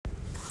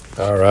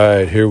All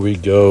right, here we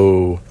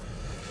go.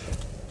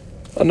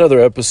 Another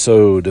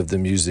episode of the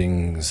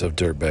Musings of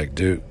Dirtbag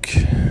Duke.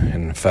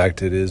 In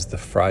fact, it is the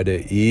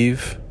Friday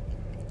Eve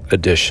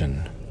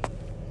edition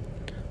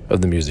of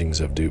the Musings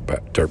of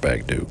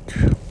Dirtbag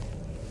Duke.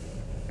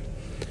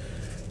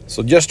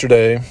 So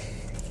yesterday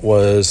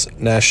was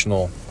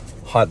National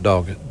Hot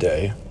Dog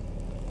Day,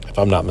 if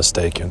I'm not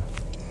mistaken.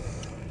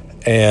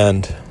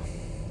 And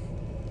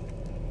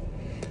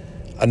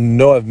I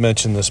know I've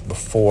mentioned this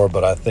before,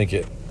 but I think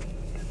it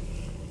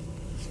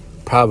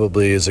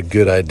probably is a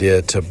good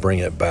idea to bring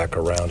it back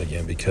around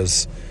again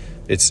because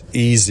it's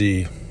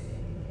easy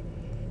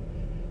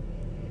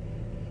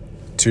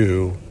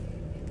to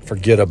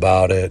forget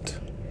about it,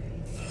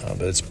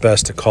 but it's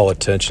best to call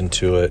attention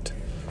to it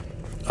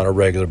on a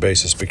regular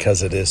basis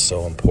because it is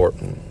so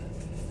important.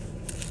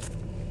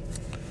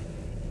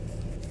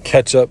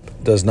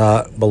 Ketchup does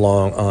not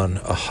belong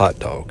on a hot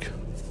dog.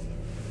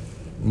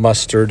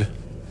 Mustard,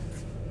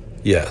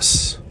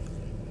 yes.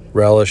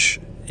 Relish,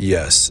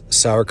 yes.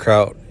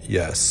 Sauerkraut,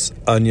 yes.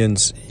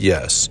 Onions,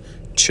 yes.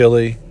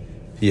 Chili,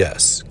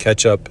 yes.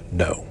 Ketchup,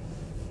 no.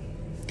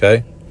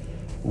 Okay?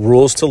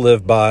 Rules to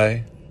live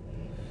by.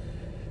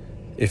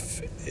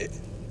 If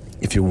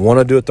you want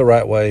to do it the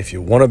right way, if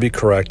you want to be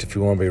correct, if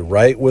you want to be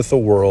right with the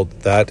world,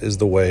 that is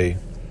the way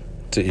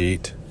to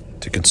eat.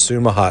 To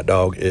consume a hot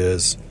dog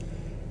is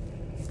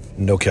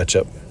no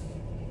ketchup.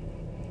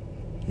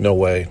 No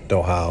way,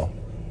 no how,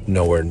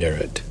 nowhere near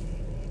it.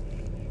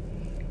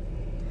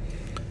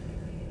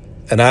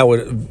 And I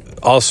would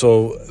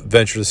also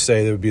venture to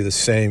say that would be the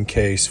same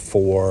case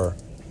for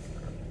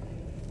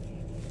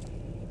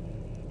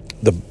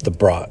the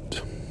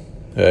brat.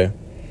 Okay?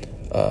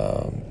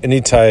 Any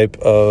type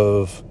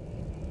of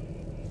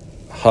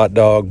hot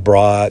dog,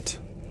 brat,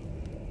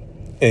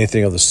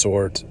 anything of the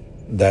sort,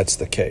 that's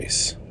the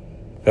case.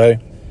 Okay?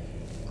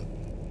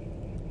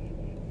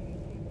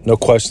 No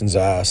questions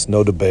asked,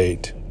 no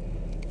debate.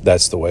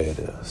 That's the way it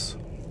is.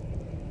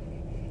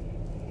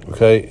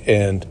 Okay?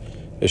 And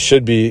it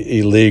should be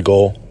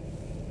illegal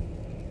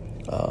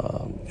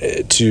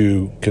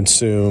to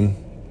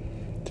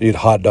eat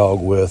hot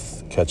dog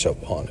with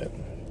ketchup on it.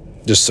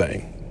 Just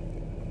saying.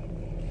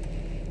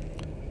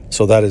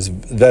 So that is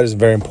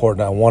very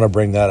important. I want to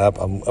bring that up.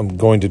 I'm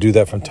going to do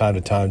that from time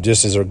to time,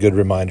 just as a good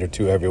reminder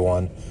to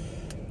everyone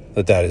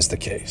that is the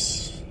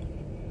case.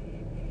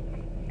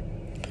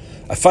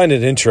 I find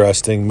it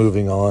interesting,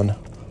 moving on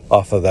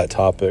off of that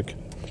topic,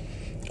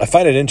 I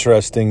find it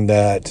interesting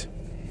that,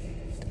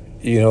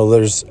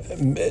 there's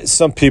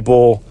some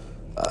people,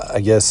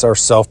 I guess, are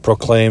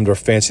self-proclaimed or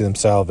fancy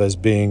themselves as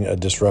being a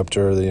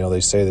disruptor.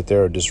 They say that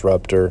they're a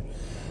disruptor,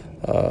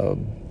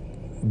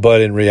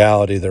 but in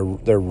reality,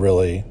 they're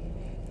really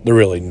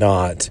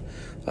not.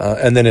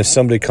 And then if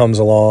somebody comes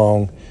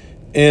along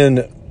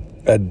in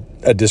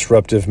a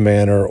disruptive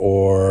manner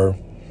or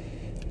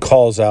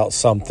calls out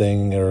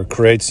something or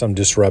creates some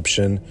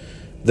disruption,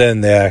 then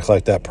they act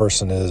like that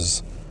person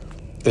is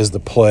the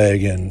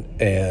plague,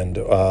 and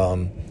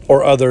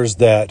or others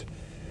that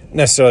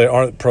necessarily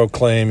aren't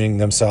proclaiming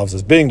themselves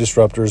as being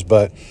disruptors,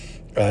 but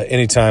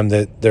anytime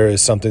that there is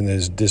something that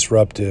is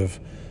disruptive,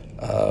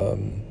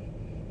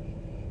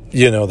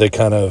 they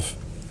kind of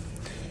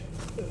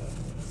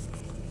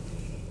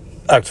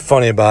act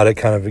funny about it,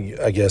 kind of,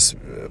 I guess,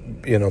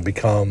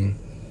 become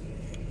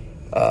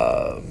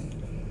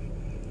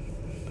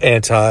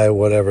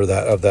anti-whatever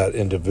of that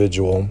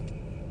individual.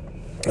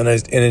 And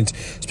it's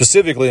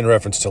specifically in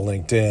reference to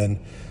LinkedIn,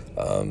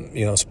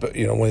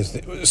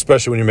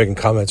 especially when you're making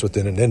comments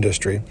within an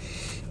industry.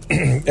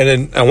 And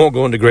then I won't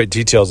go into great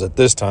details at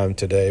this time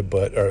today,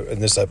 or in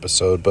this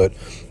episode, but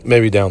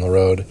maybe down the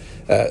road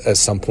at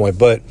some point.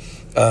 But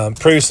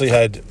previously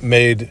I'd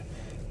made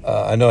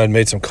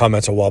some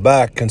comments a while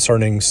back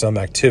concerning some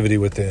activity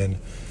within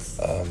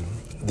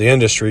the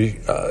industry,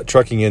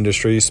 trucking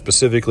industry,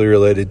 specifically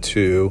related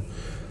to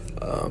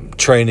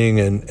training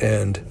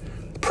and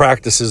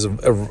practices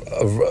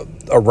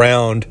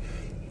around,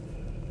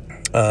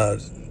 I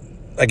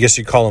guess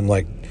you call them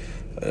like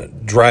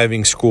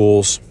driving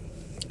schools,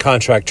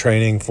 contract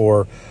training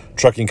for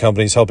trucking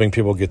companies, helping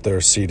people get their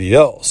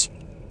CDLs.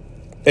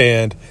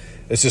 And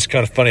it's just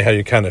kind of funny how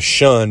you're kind of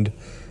shunned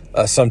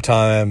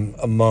sometime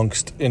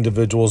amongst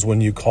individuals when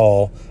you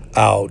call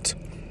out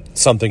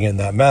something in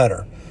that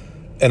matter.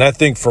 And I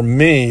think for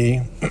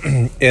me,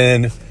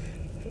 in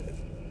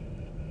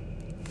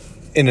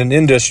an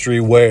industry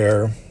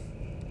where,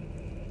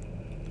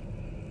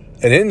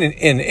 and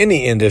in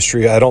any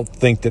industry, I don't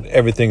think that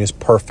everything is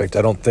perfect.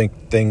 I don't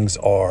think things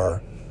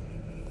are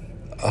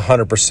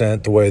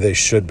 100% the way they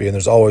should be, and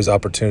there's always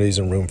opportunities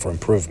and room for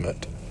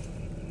improvement.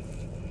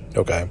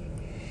 Okay.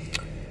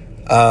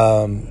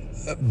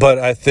 But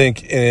I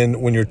think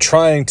when you're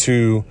trying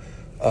to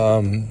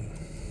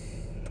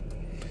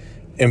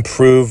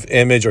improve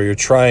image, or you're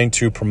trying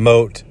to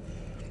promote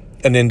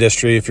an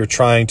industry, if you're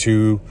trying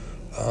to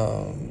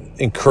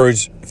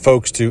encourage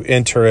folks to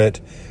enter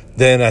it,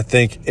 then I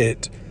think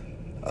it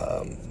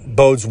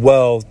bodes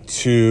well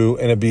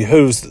and it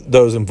behooves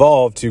those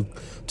involved to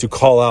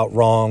call out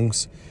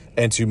wrongs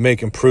and to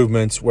make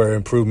improvements where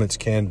improvements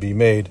can be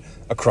made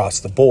across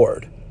the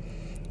board.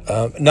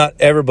 Not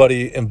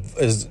everybody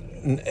is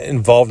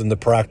involved in the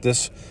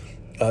practice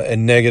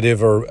and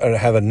negative or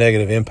have a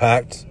negative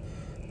impact,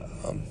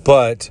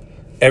 but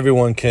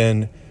everyone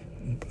can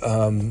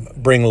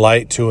bring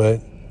light to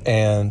it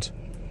and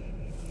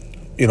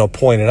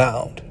point it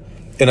out.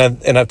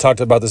 And I've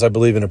talked about this, I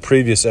believe, in a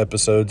previous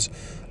episodes,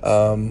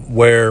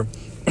 where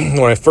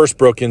when I first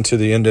broke into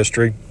the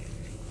industry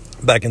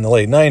back in the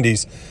late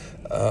 90s,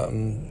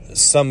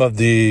 some of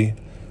the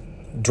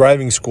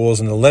driving schools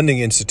and the lending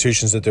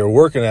institutions that they were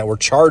working at were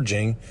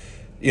charging,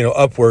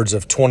 upwards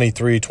of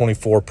 23,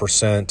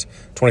 24%,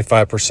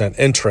 25%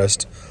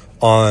 interest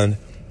on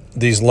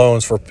these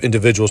loans for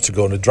individuals to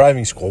go into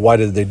driving school. Why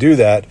did they do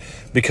that?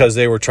 Because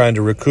they were trying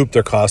to recoup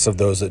their costs of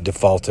those that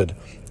defaulted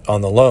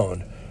on the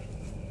loan.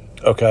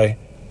 Okay.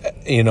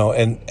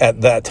 And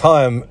at that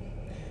time,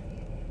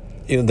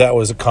 that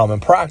was a common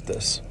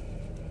practice.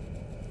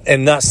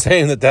 And not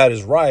saying that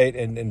is right,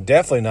 and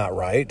definitely not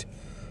right.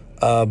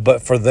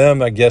 But for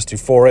them, I guess, to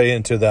foray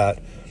into that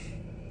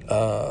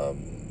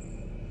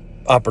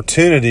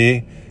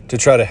opportunity to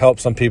try to help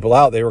some people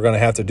out, they were going to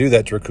have to do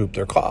that to recoup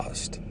their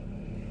cost.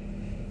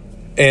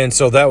 And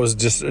so that was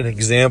just an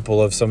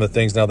example of some of the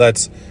things. Now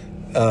that's,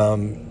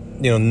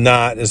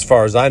 not, as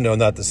far as I know,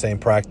 not the same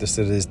practice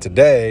that it is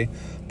today,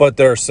 but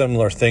there are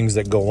similar things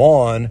that go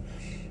on.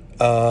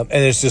 And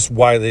it's just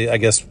widely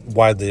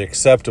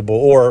acceptable,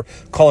 or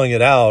calling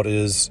it out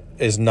is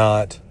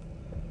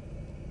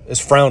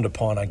frowned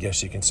upon, I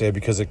guess you can say,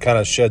 because it kind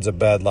of sheds a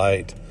bad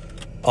light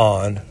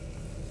on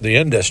the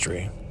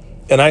industry.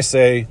 And I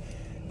say,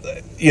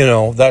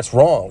 that's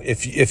wrong.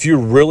 If you're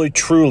really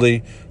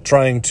truly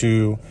trying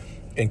to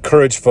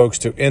encourage folks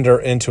to enter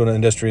into an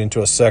industry,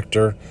 into a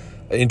sector,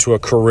 into a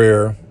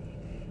career,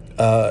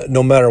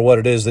 no matter what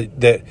it is,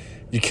 that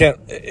you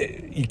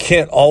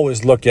can't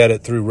always look at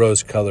it through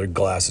rose-colored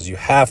glasses. You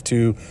have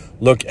to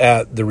look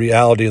at the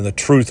reality and the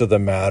truth of the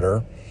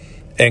matter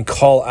and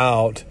call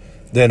out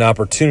then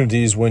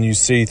opportunities when you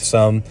see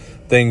some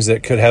things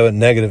that could have a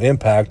negative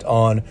impact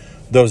on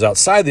those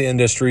outside the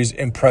industry's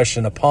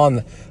impression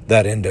upon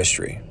that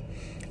industry.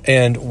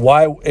 And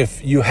why,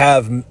 if you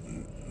have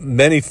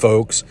many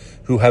folks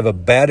who have a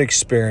bad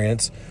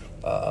experience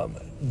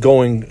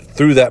going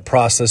through that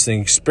process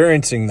and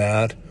experiencing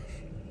that,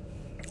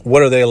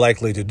 what are they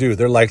likely to do?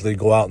 They're likely to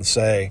go out and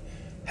say,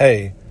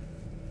 hey,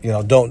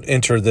 don't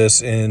enter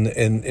this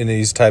in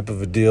these type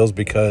of deals,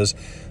 because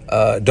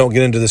don't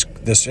get into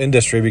this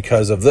industry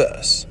because of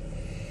this.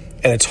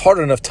 And it's hard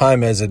enough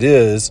time as it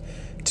is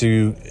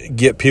to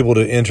get people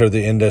to enter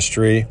the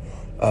industry,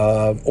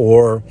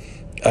 or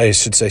I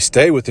should say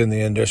stay within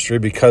the industry,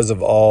 because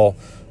of all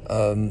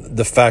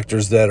the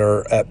factors that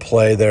are at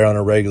play there on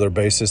a regular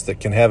basis that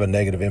can have a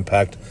negative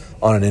impact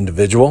on an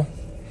individual.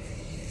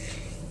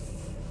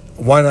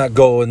 Why not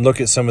go and look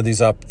at some of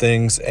these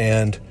things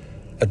and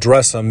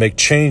address them, make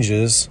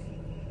changes,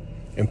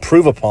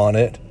 improve upon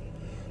it,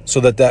 so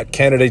that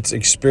candidate's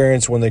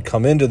experience when they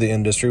come into the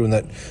industry, when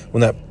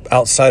that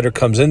outsider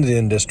comes into the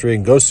industry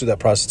and goes through that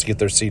process to get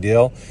their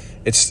CDL,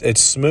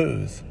 it's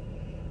smooth.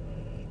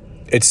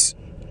 It's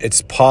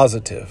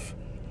positive.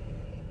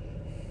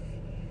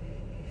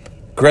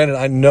 Granted,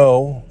 I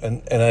know,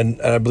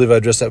 and I believe I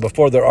addressed that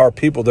before, there are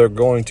people that are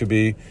going to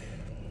be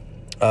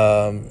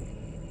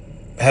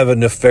have a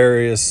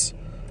nefarious,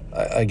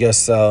 I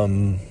guess,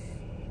 or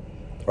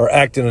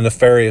act in a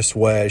nefarious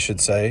way, I should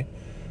say,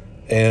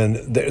 and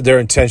their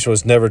intention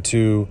was never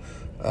to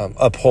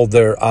uphold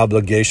their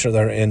obligation or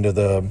their end of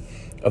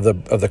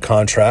the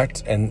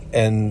contract, and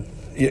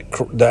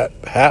that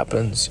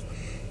happens.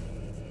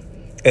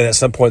 And at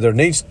some point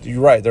you're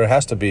right, there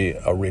has to be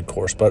a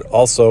recourse, but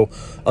also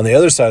on the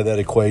other side of that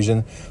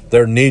equation,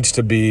 there needs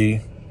to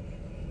be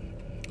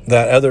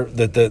that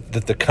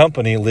the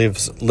company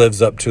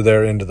lives up to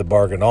their end of the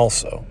bargain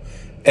also.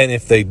 And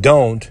if they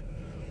don't,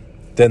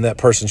 then that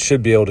person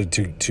should be able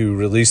to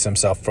release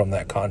themselves from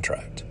that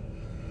contract.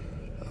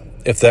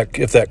 If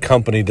that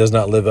company does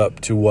not live up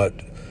to what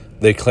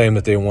they claim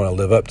that they want to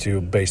live up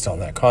to based on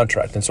that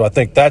contract. And so I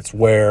think that's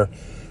where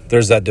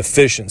there's that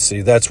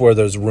deficiency. That's where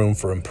there's room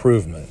for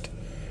improvement.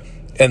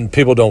 And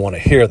people don't want to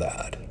hear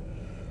that.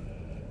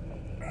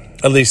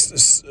 At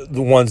least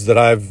the ones that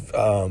I've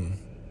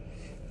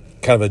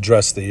kind of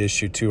addressed the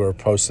issue to, or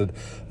posted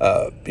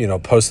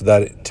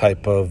that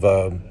type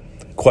of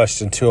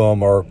question to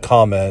them or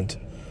comment,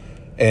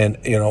 and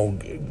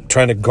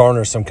trying to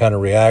garner some kind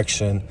of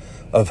reaction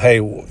of, hey,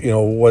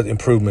 what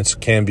improvements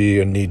can be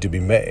and need to be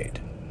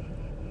made.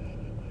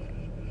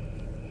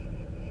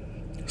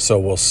 So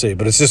we'll see.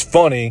 But it's just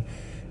funny,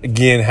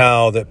 again,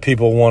 how that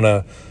people want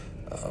to,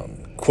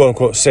 quote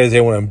unquote, say they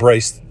want to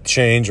embrace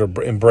change or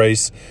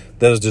embrace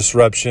those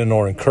disruption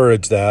or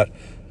encourage that.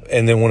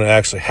 And then when it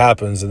actually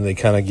happens, and they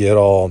kind of get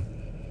all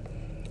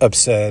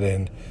upset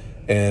and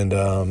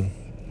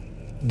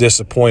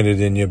disappointed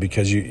in you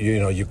because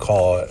you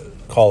call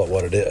it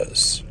what it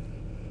is.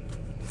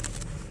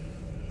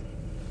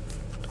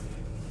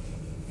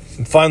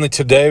 And finally,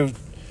 today,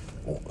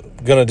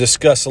 going to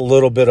discuss a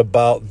little bit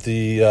about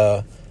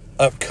the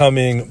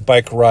upcoming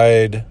bike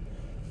ride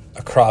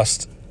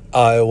across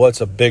Iowa.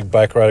 It's a big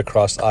bike ride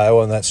across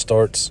Iowa, and that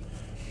starts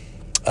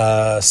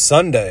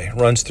Sunday,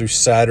 runs through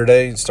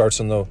Saturday. It starts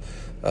in the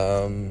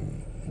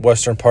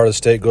western part of the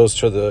state, goes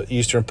to the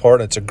eastern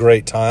part, and it's a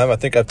great time. I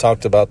think I've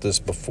talked about this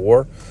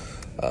before,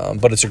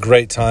 but it's a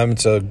great time.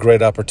 It's a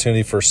great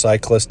opportunity for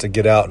cyclists to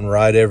get out and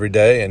ride every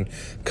day and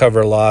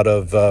cover a lot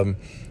of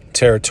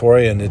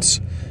territory, and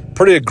it's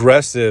pretty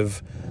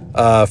aggressive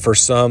for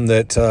some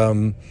that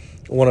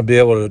want to be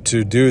able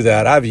to do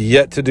that. I've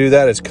yet to do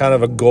that. It's kind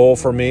of a goal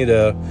for me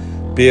to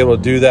be able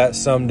to do that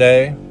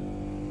someday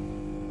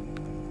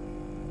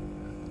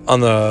on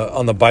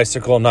the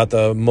bicycle, not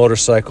the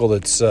motorcycle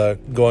that's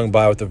going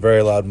by with a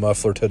very loud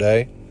muffler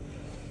today.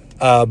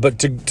 But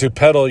to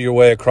pedal your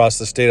way across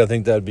the state, I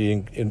think that'd be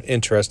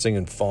interesting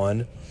and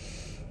fun.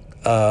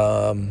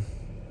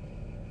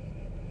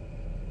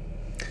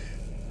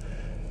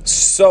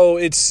 So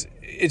it's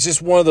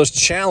just one of those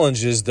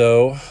challenges,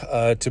 though,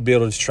 to be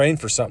able to train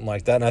for something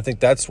like that. And I think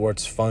that's where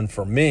it's fun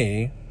for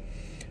me,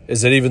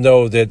 is that even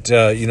though that,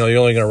 you're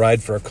only going to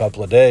ride for a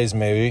couple of days,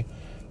 maybe,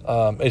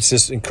 it's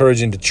just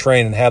encouraging to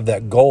train and have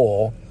that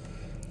goal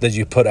that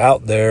you put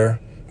out there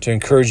to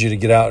encourage you to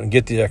get out and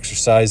get the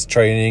exercise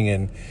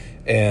training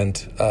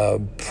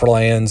and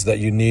plans that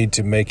you need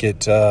to make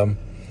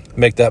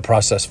make that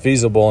process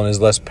feasible and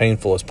as less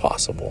painful as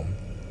possible.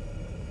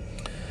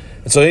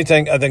 And so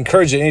I'd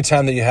encourage you,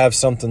 anytime that you have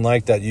something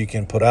like that you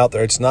can put out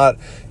there. It's not,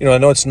 I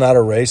know it's not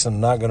a race.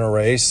 I'm not going to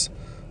race.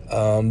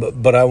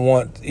 But I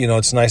want,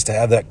 it's nice to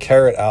have that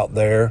carrot out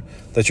there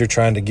that you're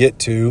trying to get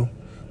to,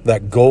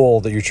 that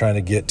goal that you're trying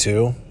to get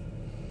to,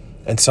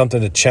 and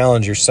something to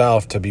challenge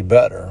yourself to be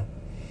better.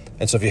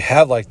 And so if you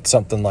have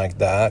something like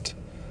that,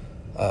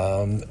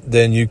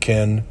 then you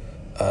can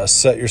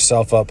set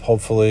yourself up,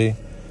 hopefully,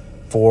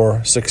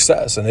 for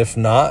success. And if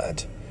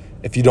not,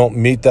 if you don't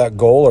meet that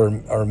goal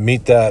or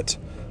meet that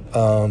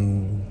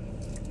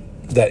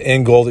that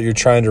end goal that you're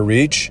trying to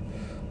reach,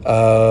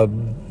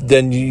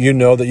 then you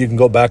know that you can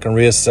go back and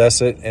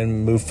reassess it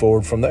and move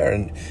forward from there.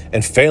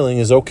 And failing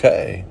is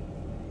okay.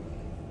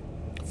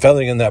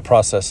 Failing in that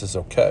process is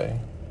okay.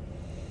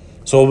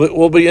 So it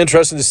will be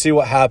interesting to see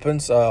what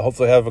happens.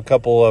 Hopefully have a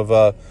couple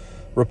of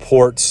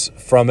reports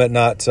from it,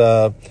 not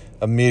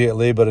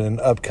immediately, but in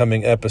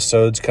upcoming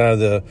episodes,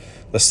 kind of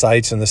the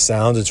sights and the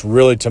sounds. It's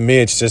really, to me,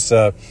 it's just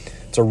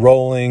it's a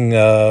rolling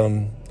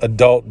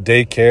adult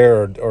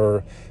daycare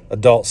or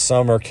adult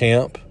summer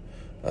camp.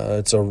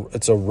 It's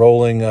a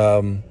rolling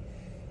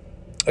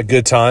a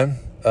good time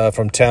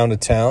from town to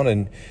town,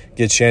 and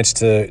get a chance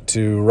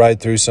to ride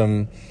through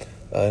some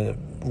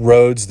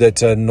roads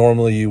that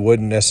normally you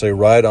wouldn't necessarily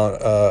ride on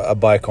a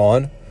bike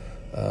on.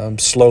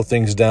 Slow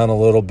things down a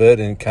little bit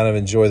and kind of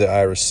enjoy the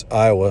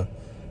Iowa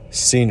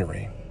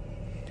scenery.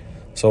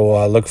 So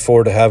I look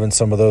forward to having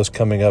some of those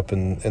coming up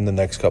in the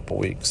next couple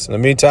weeks. In the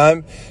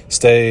meantime,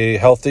 stay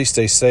healthy,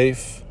 stay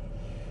safe,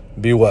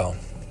 be well.